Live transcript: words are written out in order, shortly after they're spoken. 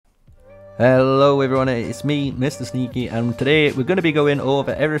Hello everyone, it's me, MrSneakyy, and today we're going to be going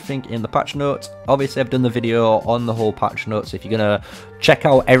over everything in the patch notes. Obviously I've done the video on the whole patch notes, so if you're going to check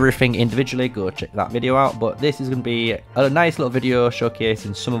out everything individually, go check that video out. But this is going to be a nice little video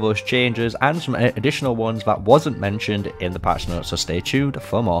showcasing some of those changes and some additional ones that wasn't mentioned in the patch notes, so stay tuned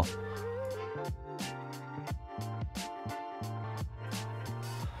for more.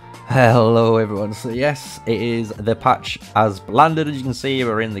 Hello everyone, so yes, it is the patch as landed. As you can see,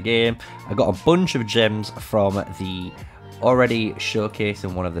 we're in the game. I got a bunch of gems from the already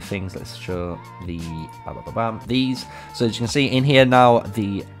showcasing one of the things. Let's show the these. So as you can see in here now,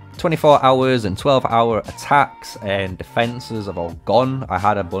 the 24 hours and 12-hour attacks and defenses have all gone. I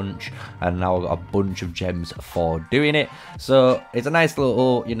had a bunch and now I've got a bunch of gems for doing it. So it's a nice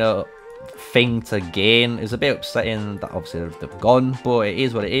little, you know, thing to gain. It's a bit upsetting that obviously they've gone, but it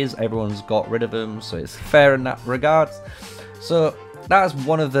is what it is. Everyone's got rid of them, so it's fair in that regard. So that's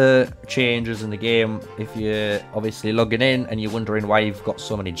one of the changes in the game. If you're obviously logging in and you're wondering why you've got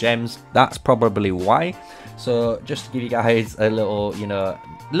so many gems, that's probably why. So just to give you guys a little, you know,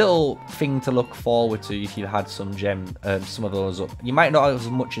 little thing to look forward to if you had some some of those up. You might not have as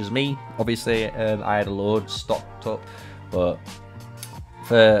much as me, obviously. I had a load stocked up, but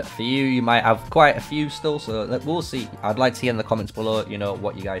for you, you might have quite a few still, so we'll see. I'd like to see in the comments below, you know,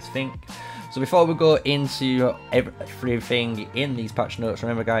 what you guys think. So before we go into everything in these patch notes,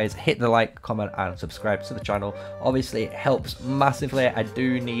 remember guys, hit the like, comment and subscribe to the channel. Obviously it helps massively. I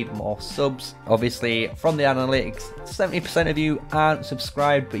do need more subs. Obviously from the analytics, 70% of you aren't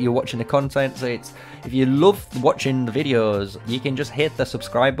subscribed, but you're watching the content. So it's, if you love watching the videos, you can just hit the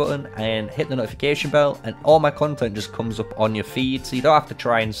subscribe button and hit the notification bell, and all my content just comes up on your feed, so you don't have to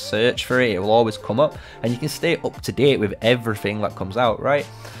try and search for it. It will always come up and you can stay up to date with everything that comes out, right?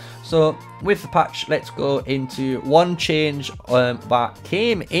 So with the patch, let's go into one change that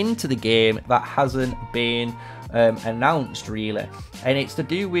came into the game that hasn't been announced really, and it's to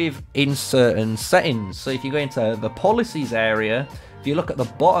do with in certain settings. So if you go into the policies area, if you look at the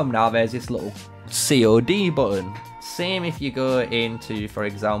bottom now, there's this little COD button. Same if you go into, for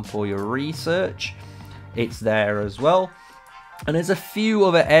example, your research, it's there as well. And there's a few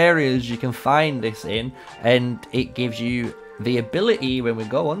other areas you can find this in, and it gives you the ability, when we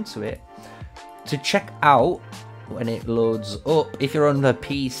go onto it, to check out when it loads up. If you're on the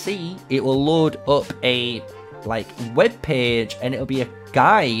PC, it will load up a web page and it'll be a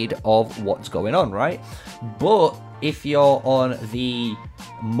guide of what's going on, right? But if you're on the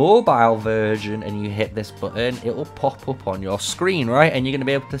mobile version and you hit this button, it will pop up on your screen, right? And you're going to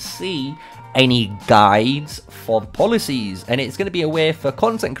be able to see any guides for the policies, and it's going to be a way for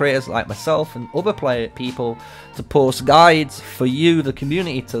content creators like myself and other people to post guides for you, the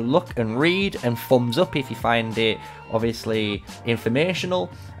community, to look and read, and thumbs up if you find it obviously informational,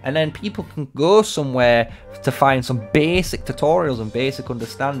 and then people can go somewhere to find some basic tutorials and basic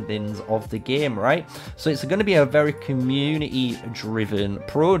understandings of the game, right? So it's going to be a very community driven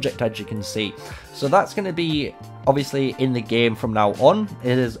project, as you can see. So that's going to be obviously in the game from now on.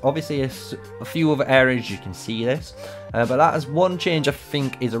 It is obviously a few other areas you can see this, but that is one change I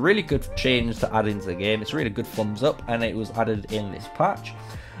think is a really good change to add into the game. It's a really good thumbs up, and it was added in this patch.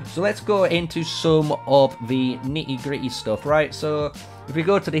 So let's go into some of the nitty gritty stuff, right? So if we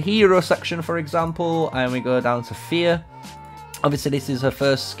go to the hero section, for example, and we go down to Theia, obviously this is her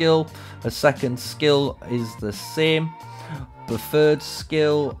first skill. Her second skill is the same. The third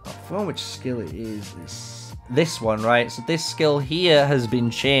skill, I forgot which skill it is, this one, right? So this skill here has been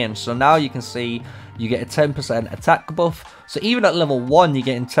changed. So now you can see you get a 10% attack buff. So even at level 1, you're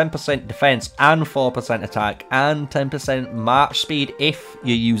getting 10% defense and 4% attack and 10% march speed if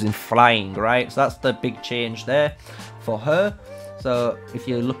you're using flying, right? So that's the big change there for her. So if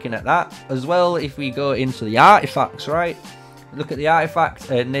you're looking at that as well, if we go into the artifacts, right? Look at the artifact,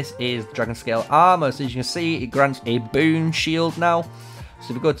 and this is Dragon Scale Armor. So as you can see, it grants a boon shield now. So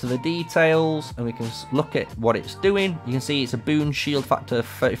if we go to the details and we can look at what it's doing, you can see it's a boon shield factor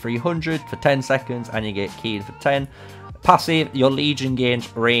 3300 for 10 seconds, and you get keyed for 10. Passive, your Legion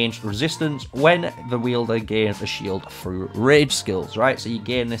gains ranged resistance when the wielder gains a shield through rage skills, right? So you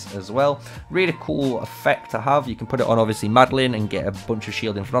gain this as well. Really cool effect to have. You can put it on obviously Madeline and get a bunch of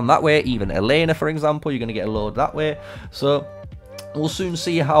shielding from that way. Even Elena, for example, you're going to get a load that way. So we'll soon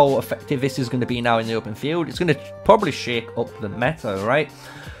see how effective this is going to be now in the open field. It's going to probably shake up the meta, right?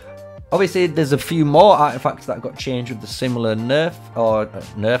 Obviously, there's a few more artifacts that got changed with the similar nerf, or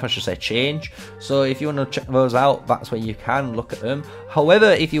nerf, I should say, change. So if you want to check those out, that's where you can look at them.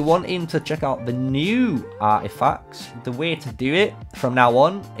 However, if you're wanting to check out the new artifacts, the way to do it from now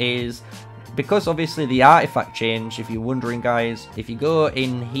on is, because obviously the artifact change, if you're wondering guys, if you go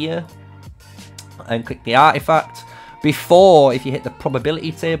in here and click the artifact. Before, if you hit the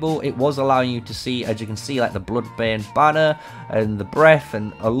probability table, it was allowing you to see, as you can see, like the Bloodbane banner and the breath,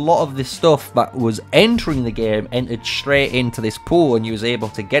 and a lot of this stuff that was entering the game entered straight into this pool, and you was able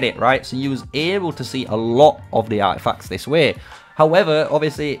to get it, right? So you was able to see a lot of the artifacts this way. However,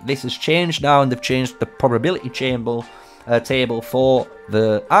 obviously, this has changed now, and they've changed the probability table for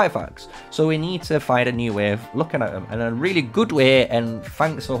the artifacts. So we need to find a new way of looking at them, and a really good way, and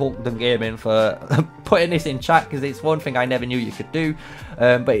thanks for Hulkdom Gaming for putting this in chat, because it's one thing I never knew you could do.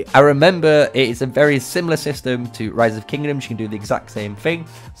 But I remember it's a very similar system to Rise of Kingdoms. You can do the exact same thing.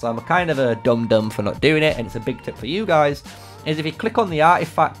 So I'm kind of a dum-dum for not doing it, and it's a big tip for you guys. Is if you click on the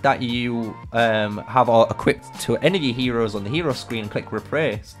artifact that you have equipped to any of your heroes on the hero screen and click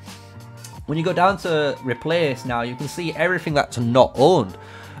replace, when you go down to replace now, you can see everything that's not owned.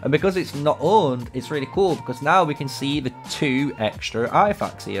 And because it's not owned, it's really cool, because now we can see the 2 extra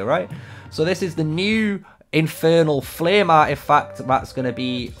artifacts here, right? So this is the new Infernal Flame artifact that's going to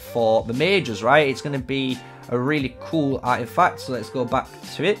be for the mages, right? It's going to be a really cool artifact. So let's go back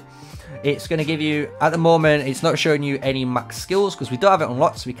to it. It's going to give you, at the moment, it's not showing you any max skills because we don't have it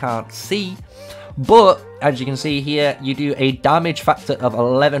unlocked, so we can't see. But as you can see here, you do a damage factor of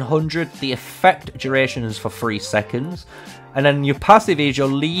 1100. The effect duration is for 3 seconds. And then your passive is your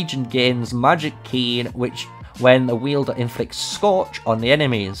Legion gains Magic Keen, which when the wielder inflicts Scorch on the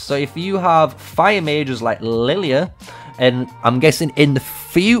enemies. So if you have fire mages like Lilia, and I'm guessing in the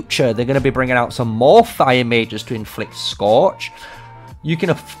future they're going to be bringing out some more fire mages to inflict Scorch, you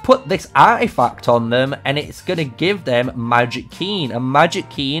can put this artifact on them, and it's going to give them Magic Keen. And Magic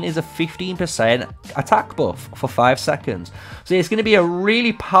Keen is a 15% attack buff for 5 seconds. So it's going to be a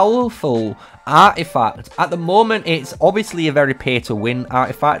really powerful artifact. At the moment, it's obviously a very pay-to-win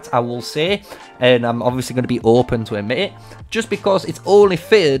artifact, I will say. And I'm obviously going to be open to admit it, just because it's only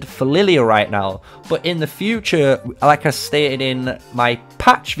fitted for Lilia right now. But in the future, like I stated in my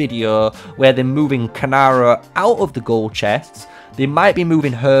patch video, where they're moving Kanara out of the gold chests, they might be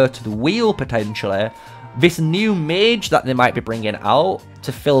moving her to the wheel potentially. This new mage that they might be bringing out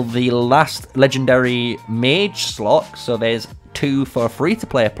to fill the last legendary mage slot, so there's 2 for a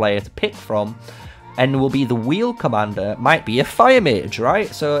free-to-play player to pick from, and will be the wheel commander, might be a fire mage,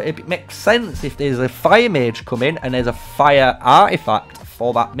 right? So it makes sense if there's a fire mage come in and there's a fire artifact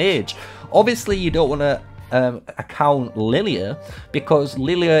for that mage. Obviously, you don't want to account Lilia, because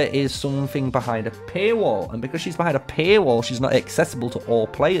Lilia is something behind a paywall, and because she's behind a paywall, she's not accessible to all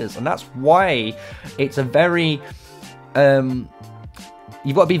players, and that's why it's a very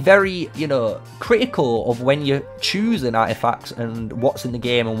you've got to be very, you know, critical of when you're choosing artifacts and what's in the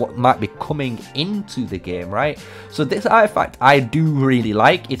game and what might be coming into the game, right? So this artifact I do really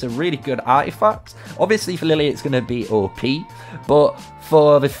like. It's a really good artifact. Obviously for Lilia it's going to be OP, but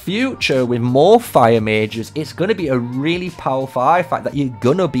for the future with more fire mages, it's going to be a really powerful artifact that you're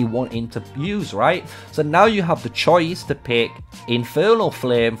going to be wanting to use, right? So now you have the choice to pick Infernal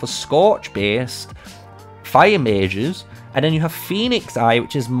Flame for Scorch based fire mages, and then you have Phoenix Eye,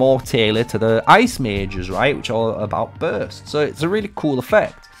 which is more tailored to the ice mages, right, which are about burst. So it's a really cool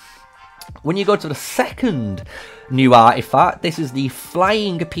effect. When you go to the second new artifact, this is the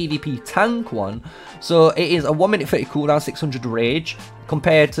flying PvP tank one. So it is a 1 minute 30 cooldown, 600 rage,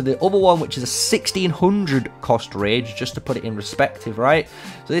 compared to the other one, which is a 1600 cost rage, just to put it in perspective, right?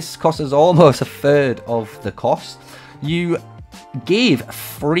 So this costs us almost a third of the cost. You give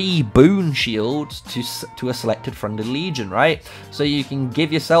 3 boon shields to a selected friendly legion, right? So you can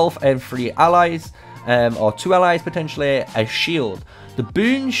give yourself and 3 allies, or 2 allies potentially, a shield. The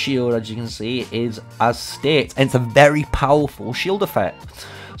boon shield, as you can see, is as states, and it's a very powerful shield effect.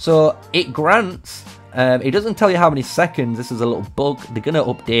 So it grants, it doesn't tell you how many seconds. This is a little bug. They're going to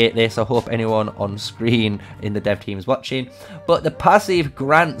update this. I hope anyone on screen in the dev team is watching. But the passive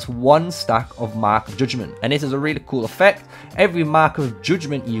grants 1 stack of Mark of Judgment, and this is a really cool effect. Every Mark of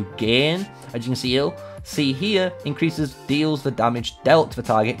Judgment you gain, as you can see here, deals the damage dealt to the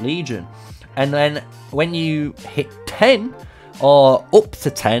target legion. And then when you hit 10 or up to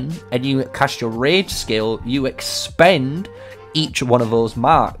 10 and you cast your rage skill, you expend each one of those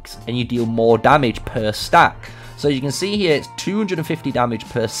marks and you deal more damage per stack. So you can see here it's 250 damage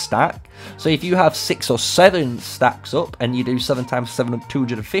per stack. So if you have 6 or 7 stacks up and you do 7 times 7 of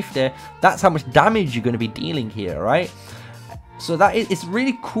 250, that's how much damage you're going to be dealing here, right? So it's a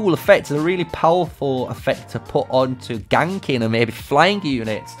really cool effect. It's a really powerful effect to put onto ganking and maybe flying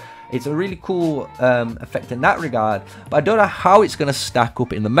units. It's a really cool effect in that regard, but I don't know how it's going to stack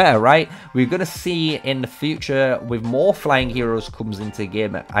up in the meta, right? We're going to see in the future with more flying heroes comes into the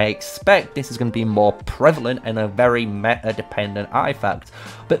game. I expect this is going to be more prevalent and a very meta dependent artifact.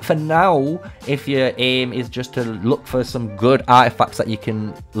 But for now, if your aim is just to look for some good artifacts that you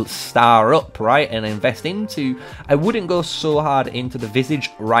can star up, right, and invest into, I wouldn't go so hard into the Visage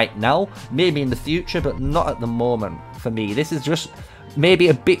right now. Maybe in the future, but not at the moment for me. This is just maybe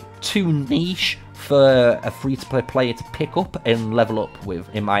a bit too niche for a free-to-play player to pick up and level up with,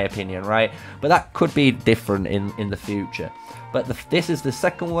 in my opinion, right? But that could be different in the future. But this is the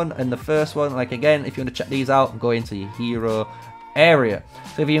second one, and the first one, like, again, if you want to check these out, go into your hero area.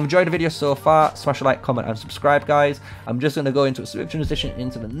 So if you enjoyed the video so far, smash a like, comment and subscribe, guys. I'm just going to go into a swift transition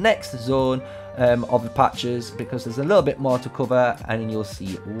into the next zone of the patches, because there's a little bit more to cover and you'll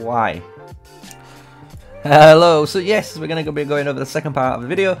see why. Hello, so yes, we're going to be going over the second part of the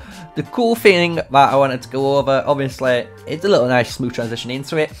video. The cool thing that I wanted to go over, obviously, it's a little nice smooth transition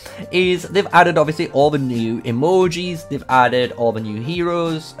into it, is they've added obviously all the new emojis, they've added all the new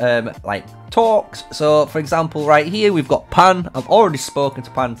heroes, like talks. So for example, right here we've got Pan. I've already spoken to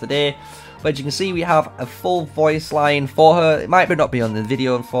Pan today, but as you can see, we have a full voice line for her. It might not be on the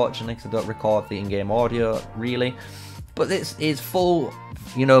video, unfortunately, because I don't record the in-game audio really, but this is full,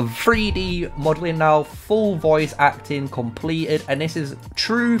 you know, 3D modeling now, full voice acting completed, and this is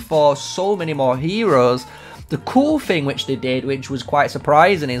true for so many more heroes. The cool thing which they did, which was quite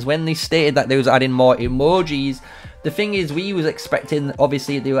surprising, is when they stated that they was adding more emojis. The thing is, we was expecting,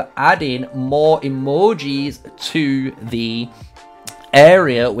 obviously, they were adding more emojis to the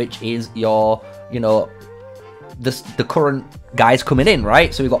area, which is your, you know, the current guys coming in,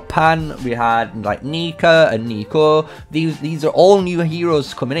 right? So we got Pan, we had like Nika and Nico. These are all new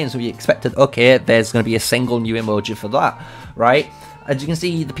heroes coming in, so we expected, okay, there's going to be a single new emoji for that, right? As you can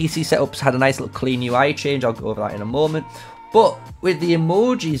see, the PC setups had a nice little clean UI change. I'll go over that in a moment. But with the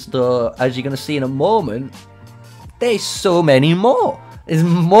emojis though, as you're going to see in a moment, there's so many more. Is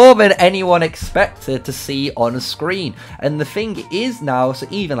more than anyone expected to see on screen. And the thing is now, so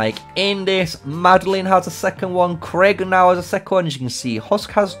even like in this, Madeline has a second one, Craig now has a second one, as you can see,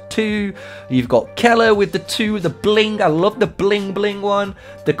 Husk has 2, you've got Keller with the 2, the bling, I love the bling bling one,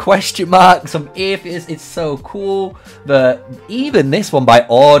 the question mark, some atheists, it's so cool. But even this one by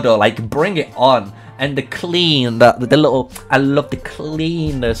order, like, bring it on. And the clean, the little, I love the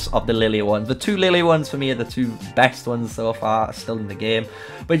cleanness of the Lily ones. The 2 Lily ones for me are the 2 best ones so far, still in the game.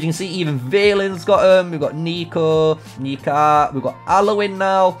 But you can see even Valen's got them, we've got Nico, Nika, we've got Alwyn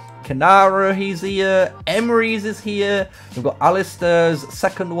now, Kanara, he's here, Emery's is here, we've got Alistair's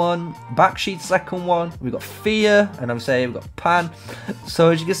second one, Backsheet's second one, we've got Theia, and I'm saying we've got Pan.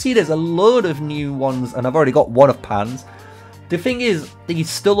 So as you can see, there's a load of new ones, and I've already got one of Pan's. The thing is, these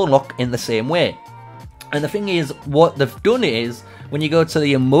still unlock in the same way. And the thing is, what they've done is, when you go to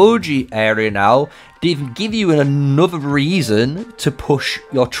the emoji area now, they give you another reason to push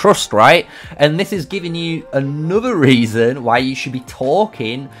your trust, right? And this is giving you another reason why you should be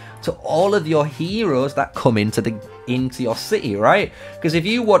talking to all of your heroes that come into your city, right? Because if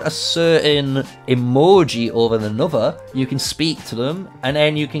you want a certain emoji over another, you can speak to them, and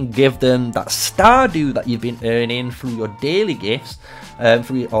then you can give them that Stardew that you've been earning through your daily gifts,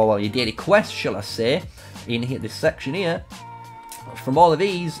 or your daily quests, shall I say, in here, this section here. From all of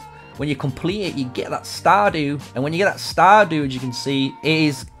these, when you complete it, you get that Stardew, and when you get that Stardew, as you can see, it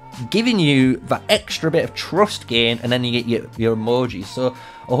is giving you that extra bit of trust gain, and then you get your emojis. So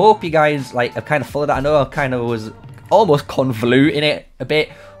I hope you guys like have kind of followed that. I know I kind of was almost convoluting it a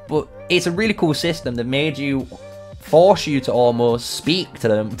bit, but it's a really cool system that made you force you to almost speak to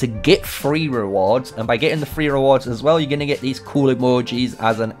them to get free rewards, and by getting the free rewards as well, you're going to get these cool emojis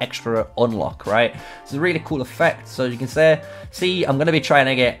as an extra unlock, right? It's a really cool effect. So you can see I'm going to be trying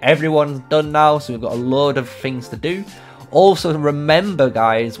to get everyone done now, so we've got a load of things to do. Also remember,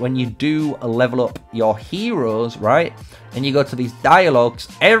 guys, when you do level up your heroes, right, and you go to these dialogues,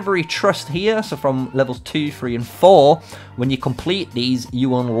 every trust here, so from levels 2, 3 and 4, when you complete these,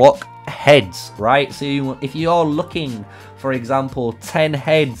 you unlock heads, right? So if you're looking, for example, 10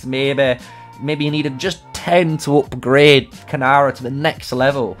 heads, maybe you needed just 10 to upgrade Kanara to the next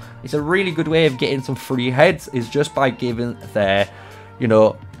level. It's a really good way of getting some free heads, is just by giving their, you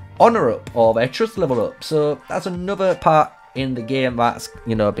know, honor up or their trust level up. So that's another part in the game that's,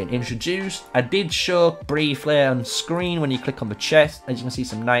 you know, been introduced. I did show briefly on screen when you click on the chest, as you can see,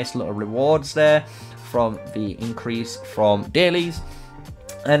 some nice little rewards there from the increase from dailies.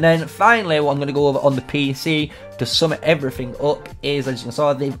 And then finally, what I'm going to go over on the PC to sum everything up is, as you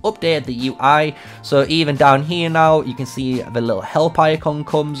saw, they've updated the UI. So even down here now, you can see the little help icon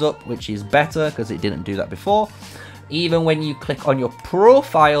comes up, which is better because it didn't do that before. Even when you click on your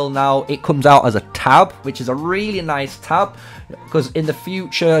profile now, it comes out as a tab, which is a really nice tab, because in the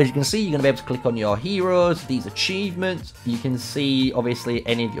future, as you can see, you're going to be able to click on your heroes, these achievements. You can see, obviously,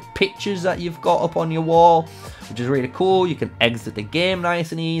 any of your pictures that you've got up on your wall, which is really cool. You can exit the game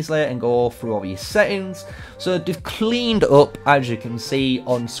nice and easily and go through all your settings. So they've cleaned up, as you can see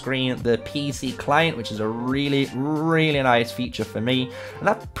on screen, the PC client, which is a really, really nice feature for me. And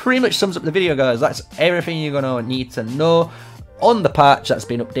that pretty much sums up the video, guys. That's everything you're going to need to know on the patch that's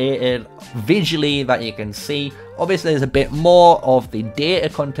been updated visually that you can see. Obviously, there's a bit more of the data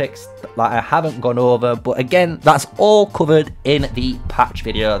context that I haven't gone over, but again, that's all covered in the patch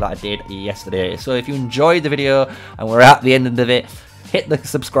video that I did yesterday. So if you enjoyed the video and we're at the end of it, hit the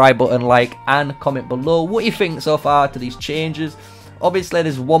subscribe button, like, and comment below what you think so far to these changes. Obviously,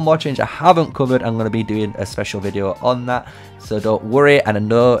 there's one more change I haven't covered. I'm going to be doing a special video on that, so don't worry. And I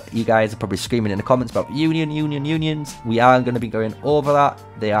know you guys are probably screaming in the comments about unions. We are going to be going over that.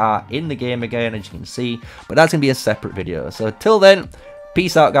 They are in the game again, as you can see, but that's going to be a separate video. So till then,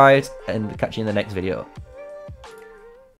 peace out, guys, and catch you in the next video.